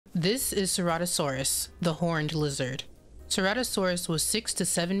This is Ceratosaurus, the horned lizard. Ceratosaurus was 6 to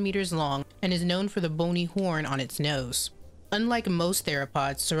 7 meters long and is known for the bony horn on its nose. Unlike most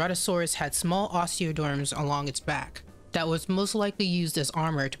theropods, Ceratosaurus had small osteoderms along its back that was most likely used as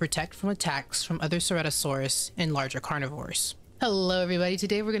armor to protect from attacks from other Ceratosaurus and larger carnivores. Hello everybody,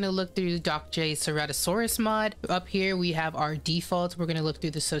 today we're going to look through DocJay's Ceratosaurus mod. Up here we have our defaults. We're going to look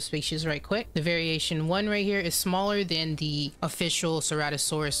through the subspecies right quick. The variation 1 right here is smaller than the official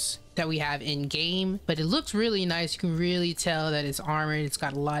Ceratosaurus that we have in game, but it looks really nice. You can really tell that it's armored. It's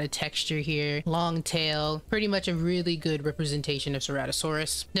got a lot of texture here, long tail, pretty much a really good representation of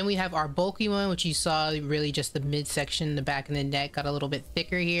Ceratosaurus. Then we have our bulky one, which you saw really just the midsection, the back and the neck got a little bit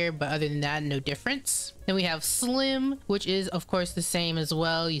thicker here, but other than that, no difference. Then we have slim, which is of course the same as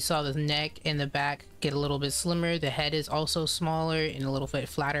well. You saw the neck and the back get a little bit slimmer. The head is also smaller and a little bit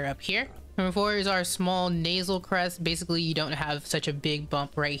flatter up here. Number 4 is our small nasal crest. Basically, you don't have such a big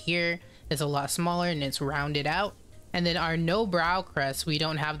bump right here. It's a lot smaller and it's rounded out. And then our no brow crest, we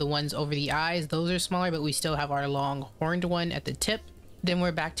don't have the ones over the eyes. Those are smaller, but we still have our long horned one at the tip. Then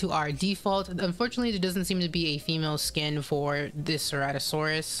we're back to our default. Unfortunately, there doesn't seem to be a female skin for this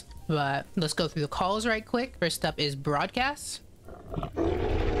Ceratosaurus, but let's go through the calls right quick. First up is broadcast.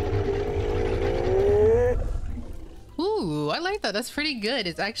 Ooh, I like that. That's pretty good.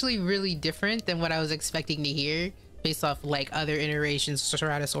 It's actually really different than what I was expecting to hear based off like other iterations of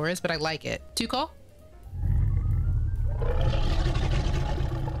Ceratosaurus, but I like it. 2 call.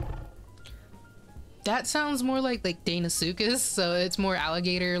 That sounds more like Dinosaur, so it's more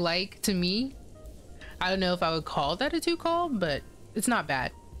alligator-like to me. I don't know if I would call that a 2 call, but it's not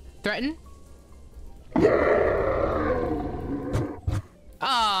bad. Threaten. Oh,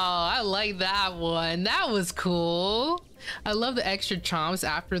 I like that one. That was cool. I love the extra chomps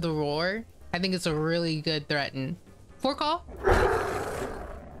after the roar. I think it's a really good threaten. 4 call.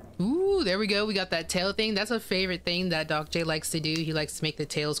 Ooh, there we go. We got that tail thing. That's a favorite thing that DocJay likes to do. He likes to make the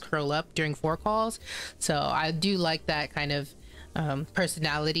tails curl up during 4 calls. So I do like that kind of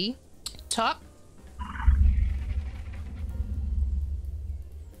personality. Talk.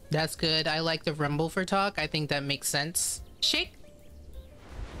 That's good. I like the rumble for talk. I think that makes sense. Shake.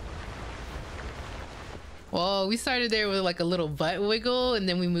 Well, we started there with like a little butt wiggle and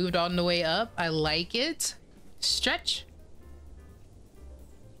then we moved on the way up. I like it. Stretch.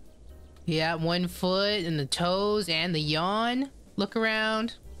 Yeah, 1 foot and the toes and the yawn. Look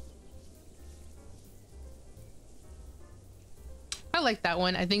around. I like that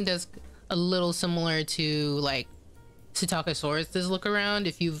one. I think that's a little similar to like Ceratosaurus' look around,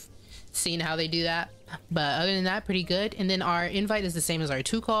 if you've seen how they do that. But other than that, pretty good. And then our invite is the same as our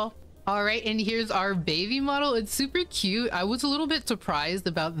 2 call. All right, and here's our baby model. It's super cute. I was a little bit surprised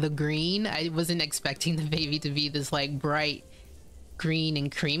about the green. I wasn't expecting the baby to be this like bright green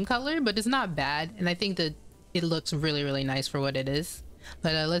and cream color, but it's not bad. And I think that it looks really, really nice for what it is.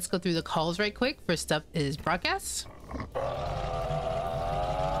 But let's go through the calls right quick. First up is broadcast.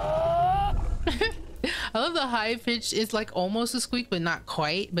 I love the high pitch. It's like almost a squeak, but not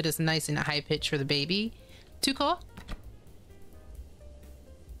quite, but it's nice and high pitch for the baby. 2 call.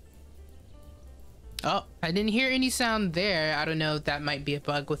 Oh, I didn't hear any sound there. I don't know if that might be a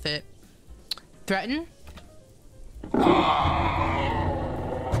bug with it. Threaten.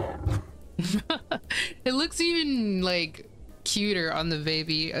 It looks even like cuter on the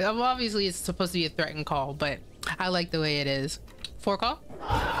baby. Obviously it's supposed to be a threaten call, but I like the way it is. 4 call.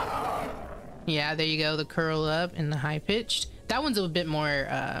 Yeah, there you go. The curl up and the high pitched. That one's a bit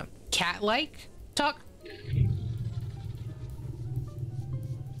more cat-like. Talk.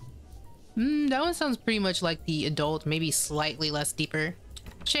 That one sounds pretty much like the adult, maybe slightly less deeper.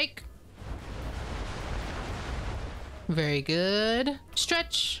 Shake. Very good.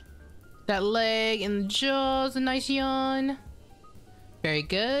 Stretch. That leg and the jaws, a nice yawn. Very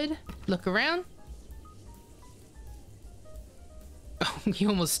good. Look around. Oh, you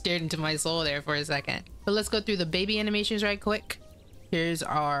almost stared into my soul there for a second. But let's go through the baby animations right quick. Here's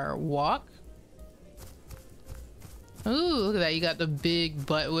our walk. Ooh, look at that. You got the big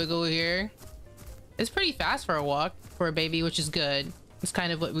butt wiggle here. It's pretty fast for a walk for a baby, which is good. It's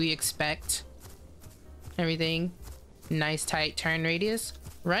kind of what we expect. Everything. Nice tight turn radius.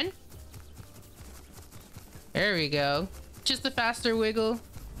 Run. There we go. Just a faster wiggle.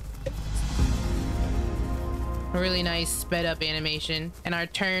 A really nice sped up animation. And our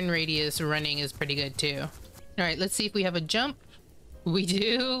turn radius running is pretty good too. All right, let's see if we have a jump. We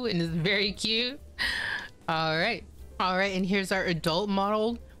do, and it's very cute. All right. All right, and here's our adult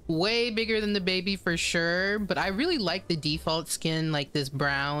model. way bigger than the baby for sure, but I really like the default skin, like this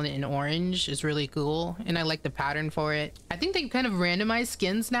brown and orange is really cool, and I like the pattern for it. I think they kind of randomize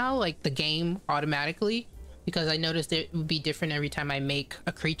skins now, like the game automatically, because I noticed it would be different every time I make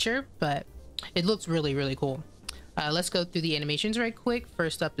a creature, but it looks really, really cool. Let's go through the animations right quick.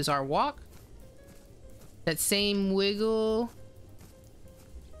 First up is our walk. That same wiggle.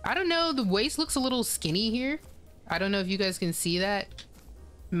 I don't know, the waist looks a little skinny here. I don't know if you guys can see that.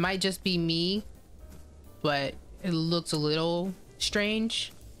 It might just be me, but it looks a little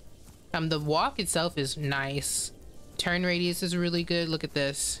strange. The walk itself is nice. Turn radius is really good. Look at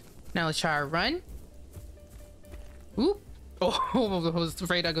this. Now let's try our run. Oop. Oh, I was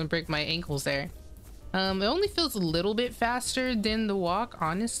afraid I was gonna break my ankles there. It only feels a little bit faster than the walk,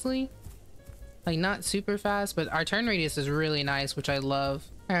 honestly. Like, not super fast, but our turn radius is really nice, which I love.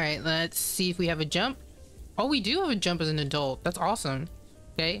 All right, let's see if we have a jump. Oh, we do have a jump as an adult. That's awesome.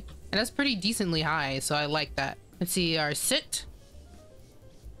 Okay, and that's pretty decently high, so I like that. Let's see our sit.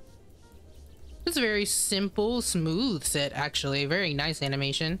 It's a very simple, smooth sit, actually. Very nice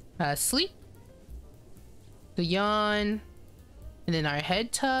animation. Sleep. The yawn. And then our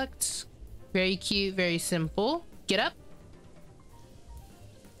head tucked. Very cute, very simple. Get up.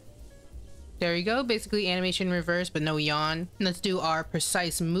 There we go. Basically animation reverse, but no yawn. Let's do our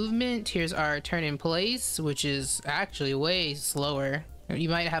precise movement. Here's our turn in place, which is actually way slower. You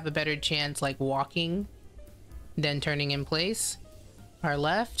might have a better chance like walking than turning in place. Our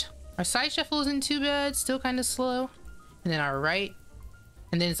left. Our side shuffle isn't too bad. Still kind of slow. And then our right.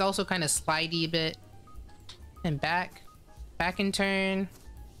 And then it's also kind of slidey a bit. And back. Back and turn.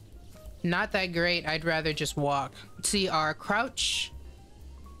 Not that great. I'd rather just walk. Let's see our crouch.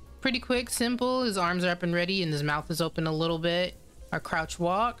 Pretty quick, simple. His arms are up and ready and his mouth is open a little bit. Our crouch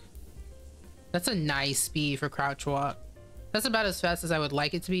walk. That's a nice speed for crouch walk. That's about as fast as I would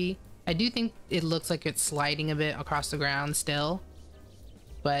like it to be. I do think it looks like it's sliding a bit across the ground still,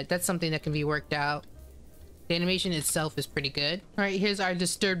 but that's something that can be worked out. The animation itself is pretty good. All right, here's our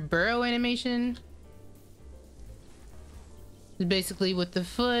disturbed burrow animation. It's basically with the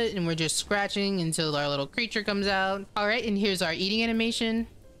foot and we're just scratching until our little creature comes out. All right, and here's our eating animation.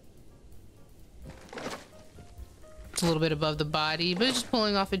 It's a little bit above the body, but it's just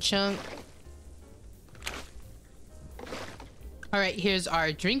pulling off a chunk. All right, here's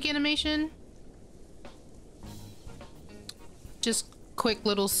our drink animation. Just quick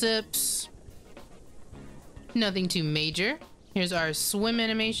little sips. Nothing too major. Here's our swim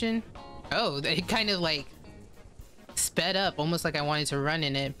animation. Oh, it kind of like sped up, almost like I wanted to run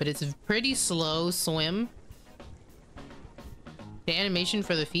in it, but it's a pretty slow swim. The animation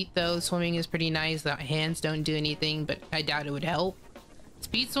for the feet though, swimming is pretty nice. The hands don't do anything, but I doubt it would help.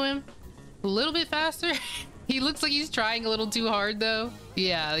 Speed swim, a little bit faster. He looks like he's trying a little too hard though.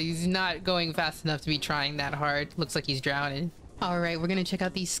 Yeah, he's not going fast enough to be trying that hard. Looks like he's drowning. All right, we're gonna check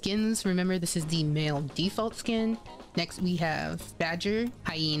out these skins. Remember, this is the male default skin. Next we have Badger,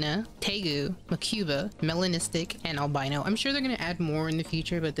 Hyena, Tegu, Macuba, Melanistic, and Albino. I'm sure they're gonna add more in the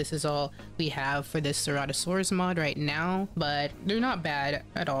future, but this is all we have for this Ceratosaurus mod right now, but they're not bad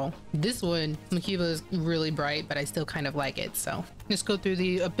at all. This one, Macuba, is really bright, but I still kind of like it, so. Let's go through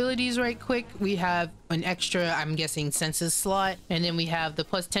the abilities right quick. We have an extra, I'm guessing, senses slot, and then we have the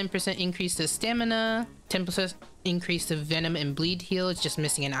plus 10% increase to stamina, 10% increase to venom and bleed heal. It's just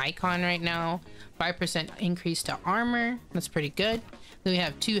missing an icon right now. 5% increase to armor. That's pretty good. Then we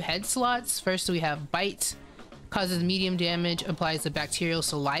have 2 head slots. First we have bite. Causes medium damage. Applies the bacterial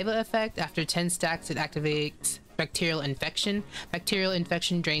saliva effect. After 10 stacks it activates bacterial infection. Bacterial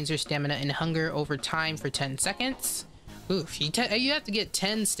infection drains your stamina and hunger over time for 10 seconds. Oof, you have to get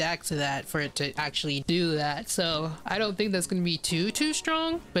 10 stacks of that for it to actually do that, so I don't think that's going to be too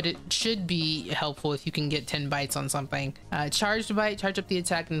strong, but it should be helpful if you can get 10 bites on something. Charged bite, charge up the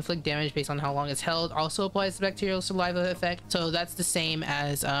attack and inflict damage based on how long it's held. Also applies the bacterial saliva effect, so that's the same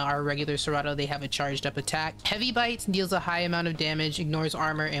as our regular Cerato. They have a charged up attack. Heavy bite deals a high amount of damage, ignores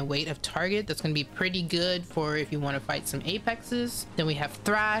armor and weight of target. That's going to be pretty good for if you want to fight some apexes. Then we have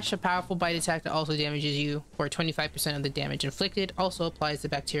Thrash, a powerful bite attack that also damages you for 25% of the damage inflicted. Also applies the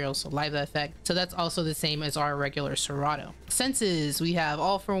bacterial saliva effect, so that's also the same as our regular Cerato. Senses, we have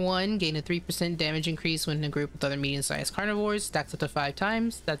All for One, gain a 3% damage increase when in a group with other medium-sized carnivores, stacks up to 5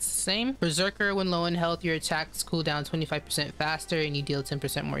 times. That's the same. Berserker, when low in health your attacks cool down 25% faster and you deal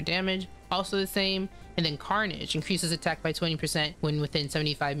 10% more damage. also the same. And then Carnage increases attack by 20% when within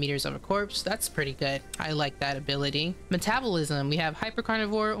 75 meters of a corpse. That's pretty good. I like that ability. Metabolism, we have Hyper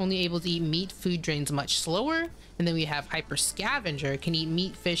Carnivore, only able to eat meat, food drains much slower. And then we have Hyper Scavenger, can eat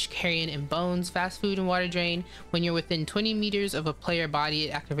meat, fish, carrion, and bones, fast food and water drain. When you're within 20 meters of a player body,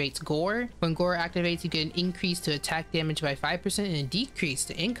 it activates Gore. When Gore activates, you get an increase to attack damage by 5% and a decrease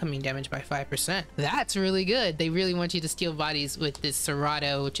to incoming damage by 5%. That's really good. They really want you to steal bodies with this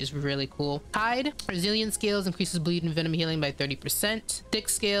Cerato, which is really cool. Hide, Resilient Scales increases bleed and venom healing by 30%. Thick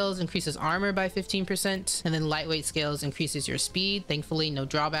Scales increases armor by 15%. And then Lightweight Scales increases your speed. Thankfully, no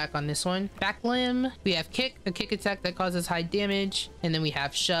drawback on this one. Back Limb, we have Kick, a kick attack that causes high damage. And then we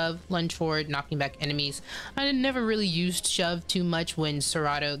have Shove, lunge forward, knocking back enemies. I never really used Shove too much when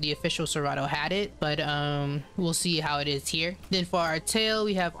Cerato, the official Cerato, had it, but we'll see how it is here. Then for our tail,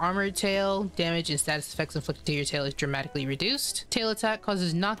 we have Armored Tail. Damage and status effects inflicted to your tail is dramatically reduced. Tail attack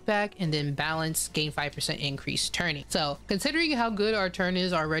causes knockback, and then balance, gain 5% increase turning. So considering how good our turn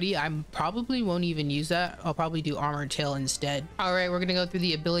is already, I probably won't even use that. I'll probably do Armored Tail instead. All right, we're gonna go through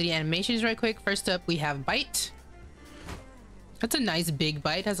the ability animations right quick. First up, we have Bite. That's a nice big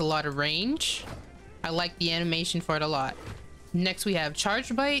bite, has a lot of range. I like the animation for it a lot. Next we have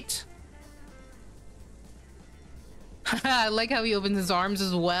Charge Bite. I like how he opens his arms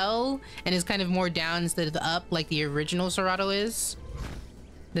as well and is kind of more down instead of up like the original Cerato is.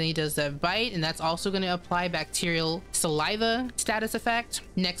 Then he does the bite, and that's also going to apply bacterial saliva status effect.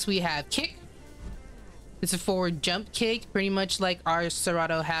 Next we have Kick. It's a forward jump kick, pretty much like our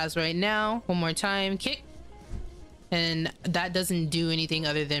Cerato has right now. One more time, Kick. And that doesn't do anything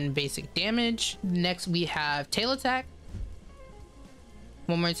other than basic damage. Next we have Tail Attack.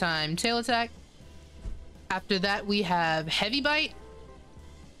 One more time, Tail Attack. After that we have Heavy Bite,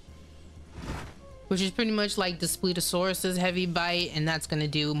 which is pretty much like the Ceratosaurus's Heavy Bite, and that's going to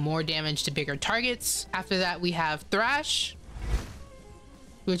do more damage to bigger targets. After that we have Thrash,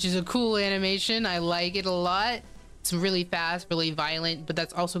 which is a cool animation. I like it a lot. It's really fast, really violent, but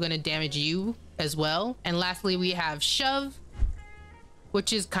that's also going to damage you as well. And lastly we have Shove,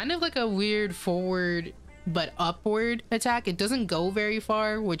 which is kind of like a weird forward but upward attack. It doesn't go very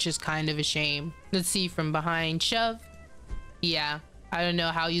far, which is kind of a shame. Let's see from behind. Shove. Yeah, I don't know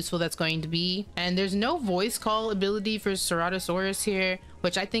how useful that's going to be. And there's no voice call ability for Ceratosaurus here,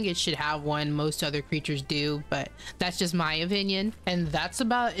 which I think it should have one. Most other creatures do, but that's just my opinion. And that's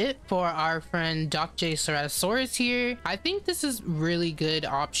about it for our friend DocJay's Ceratosaurus here. I think this is really good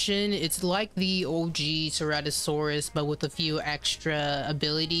option. It's like the OG Ceratosaurus, but with a few extra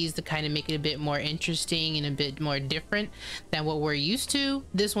abilities to kind of make it a bit more interesting and a bit more different than what we're used to.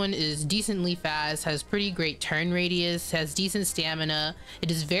 This one is decently fast, has pretty great turn radius, has decent stamina.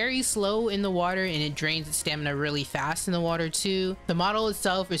 It is very slow in the water, and it drains its stamina really fast in the water too. The model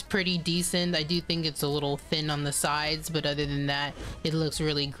itself is pretty decent. I do think it's a little thin on the sides, but other than that, it looks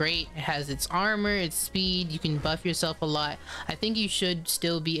really great. It has its armor, its speed. You can buff yourself a lot. I think you should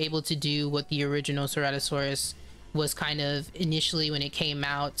still be able to do what the original Ceratosaurus was kind of initially when it came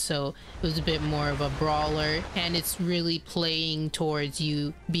out, so it was a bit more of a brawler, and it's really playing towards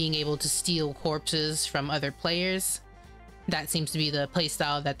you being able to steal corpses from other players. That seems to be the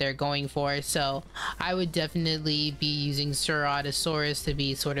playstyle that they're going for, so I would definitely be using Ceratosaurus to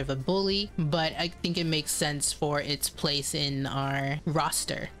be sort of a bully, but I think it makes sense for its place in our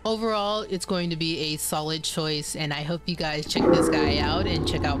roster. Overall, it's going to be a solid choice, and I hope you guys check this guy out and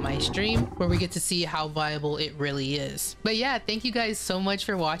check out my stream where we get to see how viable it really is. But yeah, thank you guys so much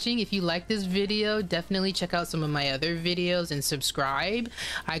for watching. If you like this video, definitely check out some of my other videos and subscribe.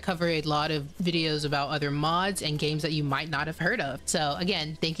 I cover a lot of videos about other mods and games that you might not have heard of. So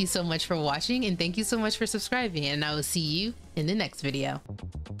again, thank you so much for watching, and thank you so much for subscribing, and I will see you in the next video.